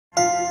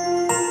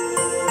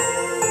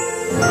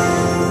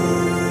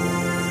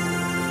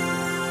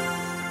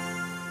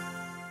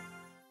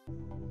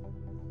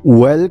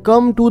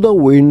Welcome to the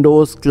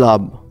Windows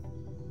Club.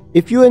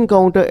 If you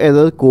encounter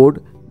error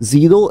code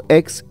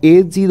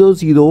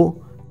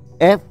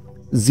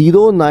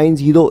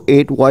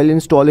 0x800F0908 while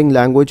installing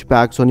language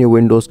packs on your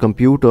Windows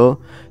computer,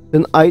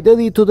 then either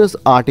read through this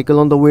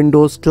article on the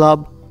Windows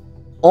Club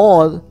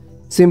or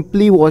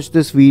simply watch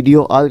this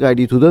video. I'll guide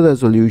you through the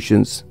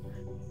resolutions.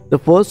 The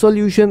first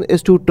solution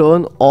is to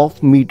turn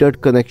off metered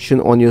connection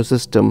on your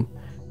system.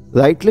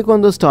 Right click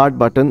on the Start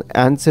button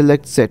and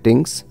select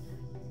Settings.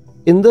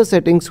 In the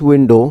Settings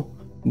window,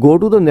 go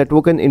to the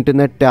Network and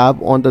Internet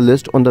tab on the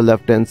list on the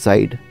left hand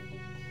side.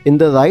 In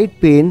the right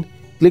pane,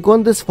 click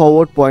on this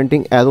forward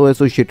pointing arrow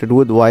associated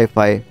with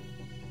Wi-Fi.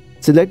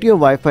 Select your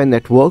Wi-Fi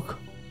network.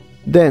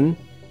 Then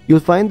you'll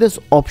find this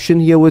option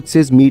here which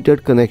says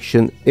metered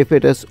connection. If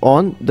it is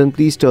on, then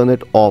please turn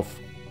it off.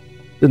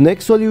 The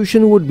next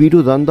solution would be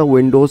to run the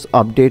Windows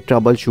Update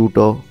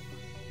Troubleshooter.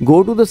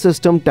 Go to the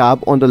System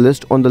tab on the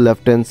list on the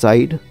left hand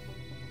side.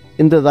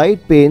 In the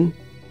right pane,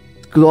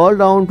 scroll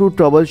down to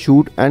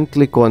Troubleshoot and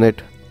click on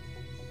it.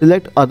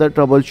 Select Other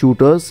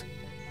Troubleshooters.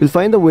 You'll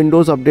find the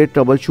Windows Update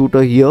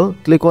Troubleshooter here.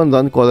 Click on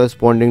Run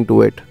corresponding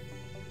to it.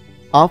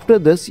 After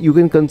this, you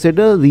can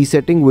consider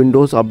resetting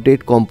Windows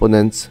Update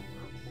components.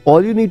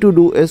 All you need to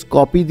do is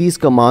copy these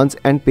commands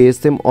and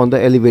paste them on the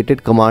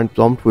elevated command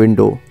prompt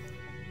window.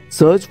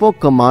 Search for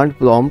command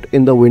prompt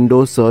in the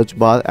Windows search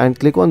bar and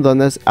click on Run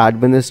as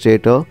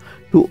Administrator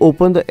to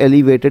open the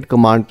elevated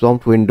command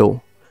prompt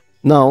window.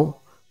 Now,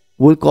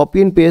 we'll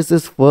copy and paste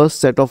this first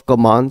set of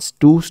commands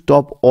to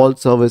stop all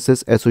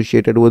services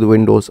associated with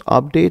Windows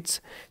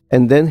updates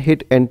and then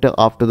hit enter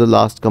after the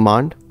last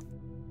command.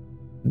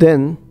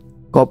 Then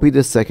copy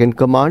the second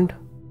command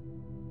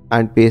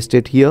and paste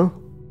it here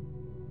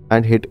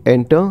and hit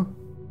enter.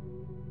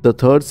 The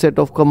third set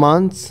of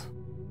commands.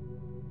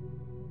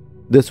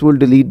 This will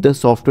delete the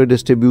software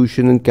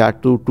distribution in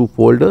cat2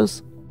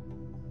 folders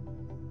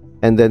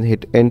and then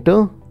hit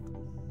enter.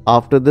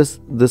 After this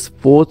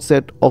fourth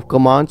set of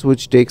commands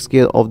which takes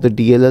care of the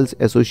DLLs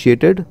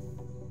associated,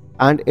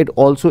 and it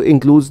also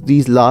includes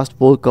these last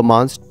 4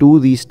 commands to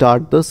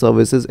restart the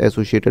services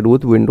associated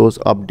with Windows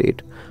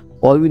Update.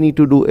 All we need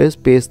to do is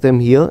paste them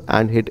here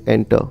and hit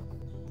enter.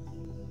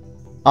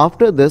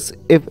 After this,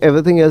 if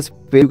everything else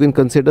fails, you can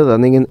consider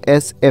running an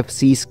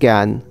SFC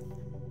Scan.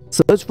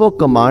 Search for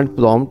command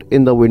prompt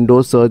in the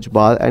Windows search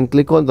bar and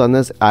click on Run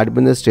as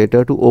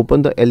Administrator to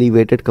open the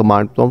elevated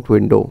command prompt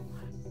window.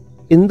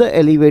 In the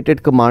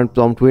elevated command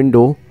prompt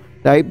window,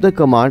 type the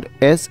command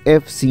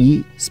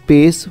SFC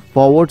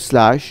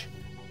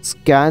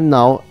 /scan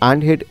now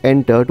and hit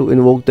enter to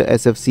invoke the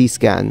SFC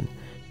scan.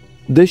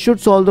 This should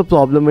solve the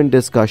problem in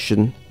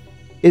discussion.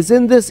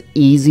 Isn't this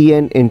easy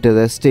and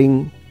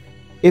interesting?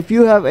 If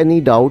you have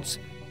any doubts,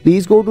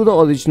 please go to the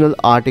original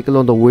article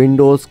on the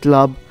Windows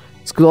Club,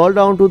 scroll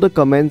down to the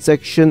comment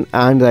section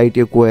and write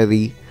your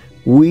query.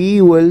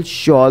 We will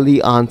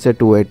surely answer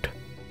to it.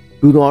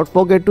 Do not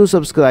forget to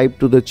subscribe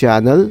to the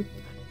channel.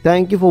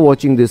 Thank you for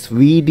watching this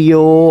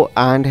video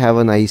and have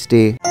a nice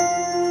day.